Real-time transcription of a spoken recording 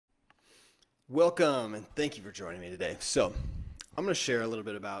Welcome and thank you for joining me today. So, I'm going to share a little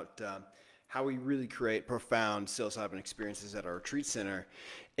bit about how we really create profound psilocybin experiences at our retreat center.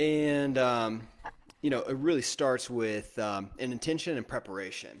 And, it really starts with an intention and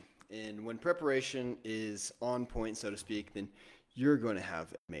preparation. And when preparation is on point, so to speak, then you're going to have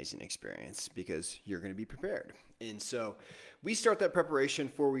an amazing experience because you're going to be prepared. And so we start that preparation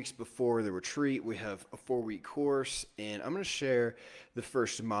 4 weeks before the retreat. We have a 4-week course, and I'm going to share the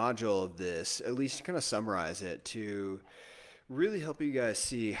first module of this, at least kind of summarize it to really help you guys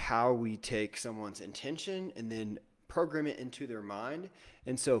see how we take someone's intention and then program it into their mind.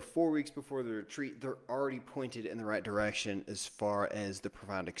 And so 4 weeks before the retreat, they're already pointed in the right direction as far as the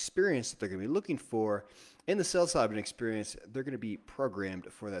profound experience that they're going to be looking for. In the psilocybin experience, they're going to be programmed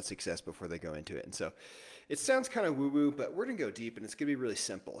for that success before they go into it. And so it sounds kind of woo-woo, but we're going to go deep and it's going to be really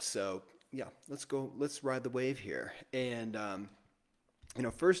simple. So yeah, let's ride the wave here. And,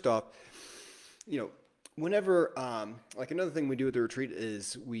 first off, whenever, like another thing we do at the retreat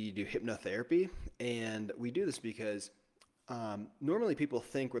is we do hypnotherapy. And we do this because normally people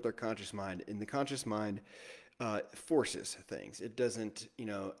think with their conscious mind, and the conscious mind forces things. It doesn't,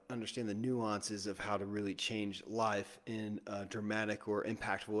 understand the nuances of how to really change life in a dramatic or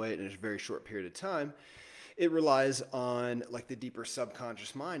impactful way in a very short period of time. It relies on like the deeper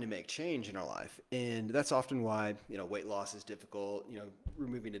subconscious mind to make change in our life. And that's often why, weight loss is difficult,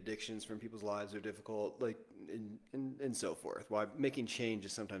 removing addictions from people's lives are difficult, and so forth. Why making change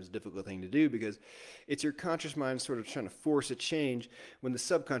is sometimes a difficult thing to do because it's your conscious mind sort of trying to force a change when the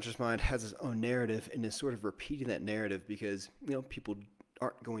subconscious mind has its own narrative and is sort of repeating that narrative because, people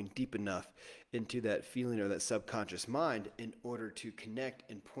aren't going deep enough into that feeling or that subconscious mind in order to connect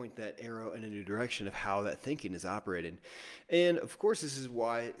and point that arrow in a new direction of how that thinking is operated. And of course, this is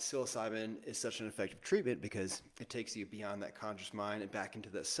why psilocybin is such an effective treatment because it takes you beyond that conscious mind and back into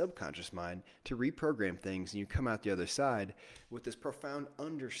that subconscious mind to reprogram things. And you come out the other side with this profound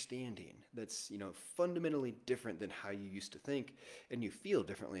understanding that's, fundamentally different than how you used to think, and you feel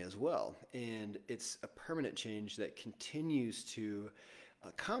differently as well. And it's a permanent change that continues to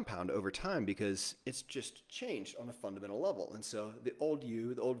compound over time because it's just changed on a fundamental level. And so the old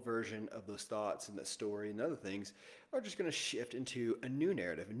you, the old version of those thoughts and that story and other things are just going to shift into a new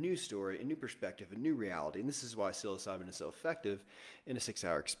narrative, a new story, a new perspective, a new reality. And this is why psilocybin is so effective in a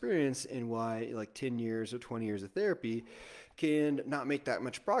 6-hour experience and why like 10 years or 20 years of therapy can not make that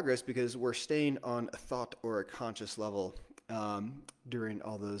much progress because we're staying on a thought or a conscious level during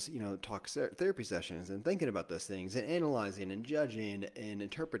all those, talk therapy sessions and thinking about those things and analyzing and judging and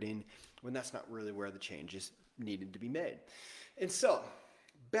interpreting when that's not really where the change is needed to be made. And so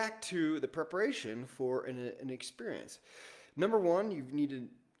back to the preparation for an experience. Number one, you need to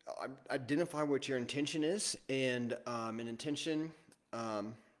identify what your intention is. And an intention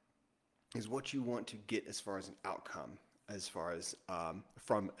is what you want to get as far as an outcome, as far as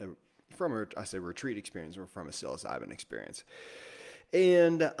from a retreat experience or from a psilocybin experience.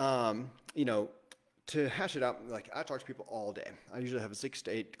 And, to hash it out, like I talk to people all day. I usually have 6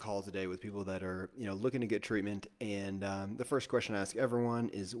 to 8 calls a day with people that are, looking to get treatment. And the first question I ask everyone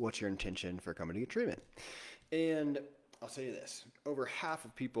is, what's your intention for coming to get treatment? And I'll say this, over half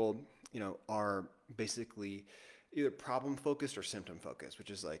of people, are basically either problem focused or symptom focused, which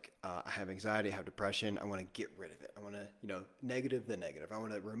is like, I have anxiety, I have depression. I want to get rid of it. I want to, negative the negative. I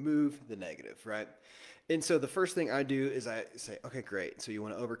want to remove the negative, right? And so the first thing I do is I say, okay, great. So you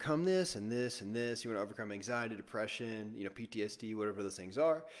want to overcome this and this and this. You want to overcome anxiety, depression, PTSD, whatever those things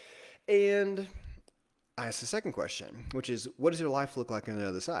are. And I ask the second question, which is, what does your life look like on the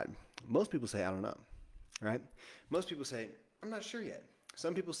other side? Most people say, I don't know, right? Most people say, I'm not sure yet.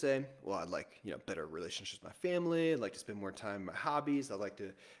 Some people say, well, I'd like, better relationships with my family. I'd like to spend more time on my hobbies. I'd like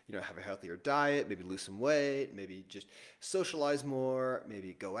to, have a healthier diet, maybe lose some weight, maybe just socialize more,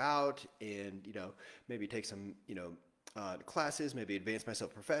 maybe go out and, maybe take some, classes, maybe advance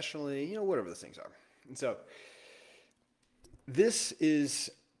myself professionally, whatever those things are. And so this is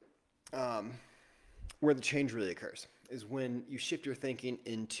where the change really occurs, is when you shift your thinking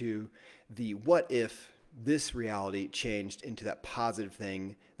into the what if this reality changed into that positive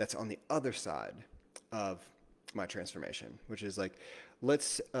thing that's on the other side of my transformation, which is like,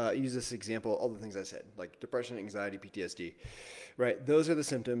 let's use this example, all the things I said, like depression, anxiety, PTSD, right? Those are the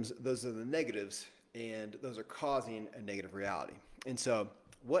symptoms, those are the negatives, and those are causing a negative reality. And so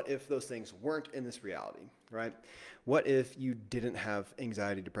what if those things weren't in this reality, right? What if you didn't have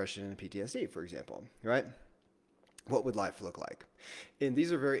anxiety, depression, and PTSD, for example, right? What would life look like? And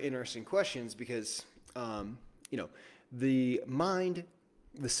these are very interesting questions because the mind,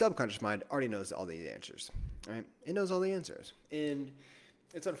 the subconscious mind already knows all the answers, right? It knows all the answers. And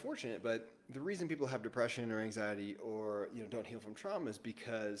it's unfortunate, but the reason people have depression or anxiety or don't heal from trauma is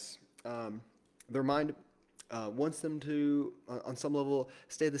because their mind wants them to, on some level,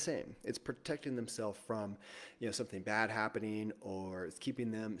 stay the same. It's protecting themselves from, something bad happening, or it's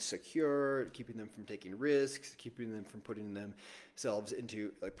keeping them secure, keeping them from taking risks, keeping them from putting themselves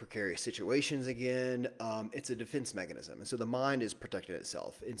into like precarious situations again. It's a defense mechanism, and so the mind is protecting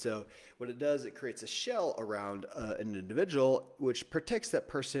itself. And so what it does, it creates a shell around an individual, which protects that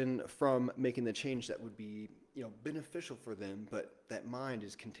person from making the change that would be beneficial for them, but that mind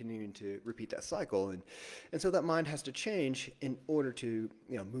is continuing to repeat that cycle, and so that mind has to change in order to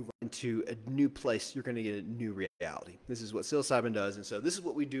move on to a new place. You're going to get a new reality. This is what psilocybin does, and so this is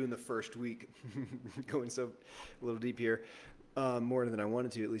what we do in the first week. Going so a little deep here, more than I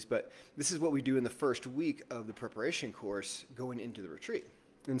wanted to at least, but this is what we do in the first week of the preparation course going into the retreat.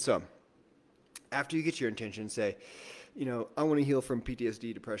 And so after you get your intention, say, I want to heal from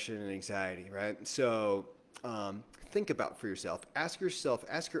PTSD, depression, and anxiety, right? So think about for yourself, ask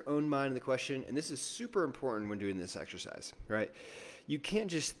your own mind the question, and this is super important when doing this exercise, right? You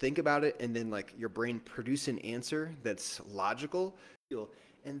can't just think about it and then like your brain produce an answer that's logical,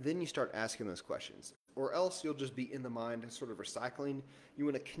 and then you start asking those questions, or else you'll just be in the mind sort of recycling. You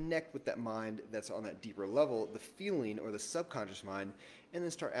want to connect with that mind that's on that deeper level, the feeling or the subconscious mind, and then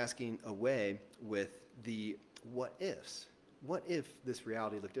start asking away with the what ifs. What if this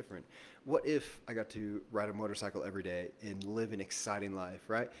reality looked different? What if I got to ride a motorcycle every day and live an exciting life,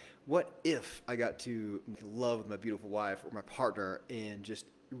 right? What if I got to love my beautiful wife or my partner and just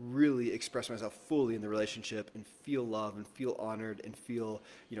really express myself fully in the relationship and feel love and feel honored and feel,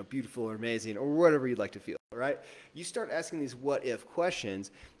 beautiful or amazing or whatever you'd like to feel, right? You start asking these what if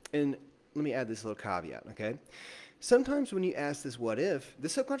questions, and let me add this little caveat, okay? Sometimes when you ask this what if, the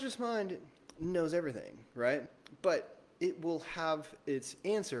subconscious mind knows everything, right? But it will have its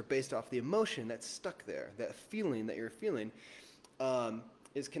answer based off the emotion that's stuck there. That feeling that you're feeling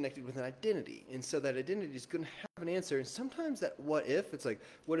is connected with an identity. And so that identity is going to have an answer. And sometimes that what if, it's like,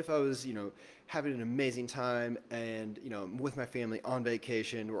 what if I was, having an amazing time and, with my family on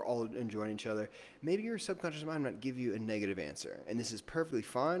vacation, we're all enjoying each other. Maybe your subconscious mind might give you a negative answer. And this is perfectly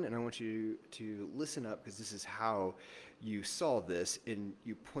fine. And I want you to listen up, because this is how you solve this and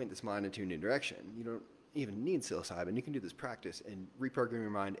you point this mind into a new direction. You don't even need psilocybin. You can do this practice and reprogram your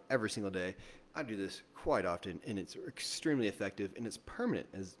mind every single day. I do this quite often, and it's extremely effective, and it's permanent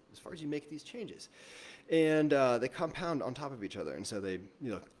as far as you make these changes. And they compound on top of each other, and so they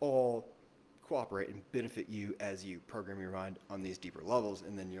all cooperate and benefit you as you program your mind on these deeper levels,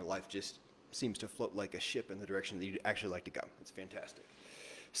 and then your life just seems to float like a ship in the direction that you'd actually like to go. It's fantastic.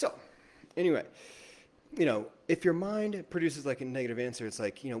 So anyway, if your mind produces like a negative answer, it's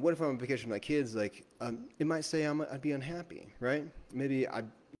like, what if I'm on vacation with my kids? Like, it might say I'd be unhappy, right? Maybe I,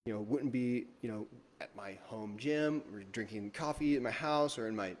 wouldn't be, at my home gym or drinking coffee at my house or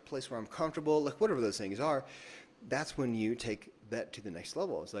in my place where I'm comfortable, like whatever those things are. That's when you take that to the next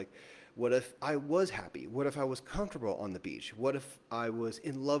level. It's like, what if I was happy? What if I was comfortable on the beach? What if I was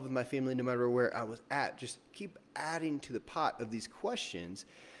in love with my family no matter where I was at? Just keep adding to the pot of these questions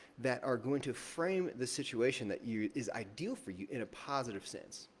that are going to frame the situation that is ideal for you in a positive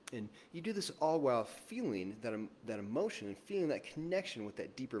sense. And you do this all while feeling that emotion and feeling that connection with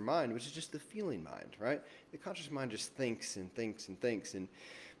that deeper mind, which is just the feeling mind, right? The conscious mind just thinks and thinks and thinks, and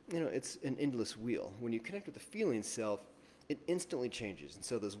it's an endless wheel. When you connect with the feeling self, it instantly changes. And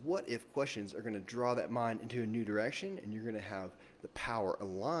so those what if questions are going to draw that mind into a new direction, and you're going to have the power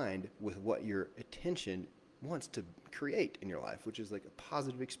aligned with what your attention wants to create in your life, which is like a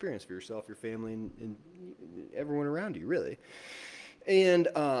positive experience for yourself, your family, and everyone around you, really. And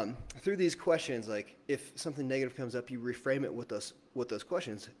through these questions, like if something negative comes up, you reframe it with those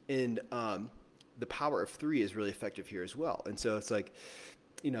questions. And the power of 3 is really effective here as well. And so it's like,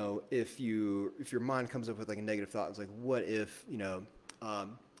 if your mind comes up with like a negative thought, it's like, what if,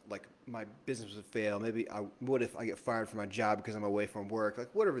 like my business would fail? What if I get fired from my job because I'm away from work? Like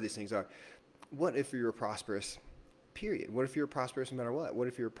whatever these things are. What if you're prosperous, period? What if you're prosperous no matter what? What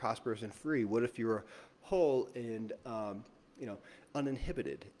if you're prosperous and free? What if you're whole and,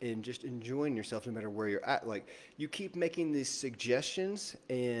 uninhibited and just enjoying yourself no matter where you're at? Like you keep making these suggestions,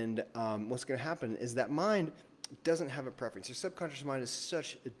 and what's going to happen is that mind doesn't have a preference. Your subconscious mind is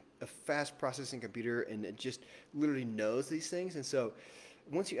such a fast processing computer, and it just literally knows these things. And so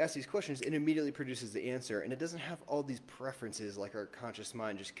once you ask these questions, it immediately produces the answer, and it doesn't have all these preferences like our conscious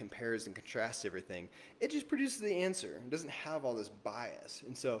mind just compares and contrasts everything. It just produces the answer. It doesn't have all this bias.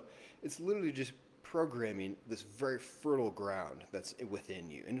 And so it's literally just programming this very fertile ground that's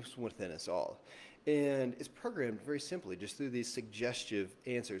within you and it's within us all. And it's programmed very simply just through these suggestive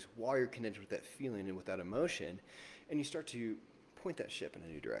answers while you're connected with that feeling and with that emotion. And you start to point that ship in a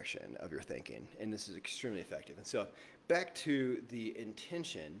new direction of your thinking. And this is extremely effective. And so back to the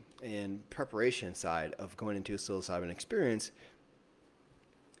intention and preparation side of going into a psilocybin experience,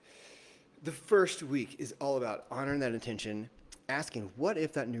 the first week is all about honoring that intention, asking, what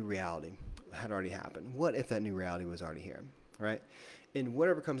if that new reality had already happened? What if that new reality was already here, right? And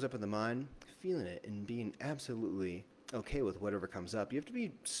whatever comes up in the mind, feeling it and being absolutely okay with whatever comes up. You have to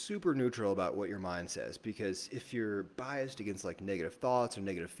be super neutral about what your mind says, because if you're biased against like negative thoughts or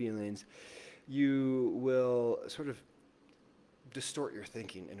negative feelings, you will sort of distort your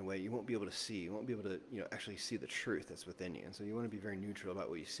thinking in a way you won't be able to see. You won't be able to, actually see the truth that's within you. And so you want to be very neutral about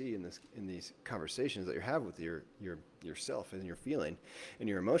what you see in these conversations that you have with yourself and your feeling and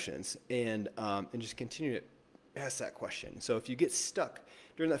your emotions, and just continue to ask that question. So if you get stuck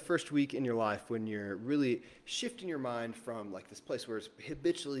during that first week in your life when you're really shifting your mind from like this place where it's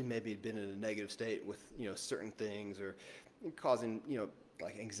habitually maybe been in a negative state with, certain things, or causing,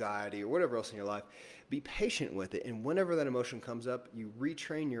 like anxiety or whatever else in your life, be patient with it. And whenever that emotion comes up, you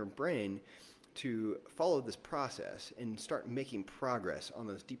retrain your brain to follow this process and start making progress on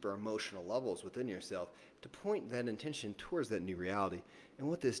those deeper emotional levels within yourself to point that intention towards that new reality. And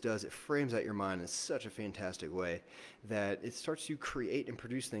what this does, it frames out your mind in such a fantastic way that it starts to create and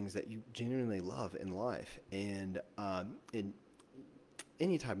produce things that you genuinely love in life. And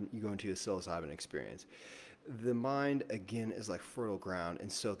anytime you go into a psilocybin experience, the mind, again, is like fertile ground.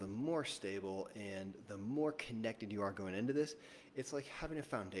 And so the more stable and the more connected you are going into this, it's like having a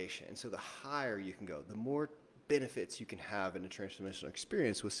foundation. And so the higher you can go, the more benefits you can have in a transformational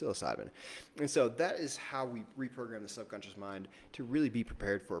experience with psilocybin. And so that is how we reprogram the subconscious mind to really be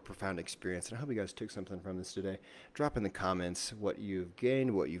prepared for a profound experience. And I hope you guys took something from this today. Drop in the comments what you've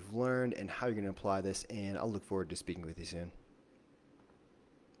gained, what you've learned, and how you're going to apply this. And I'll look forward to speaking with you soon.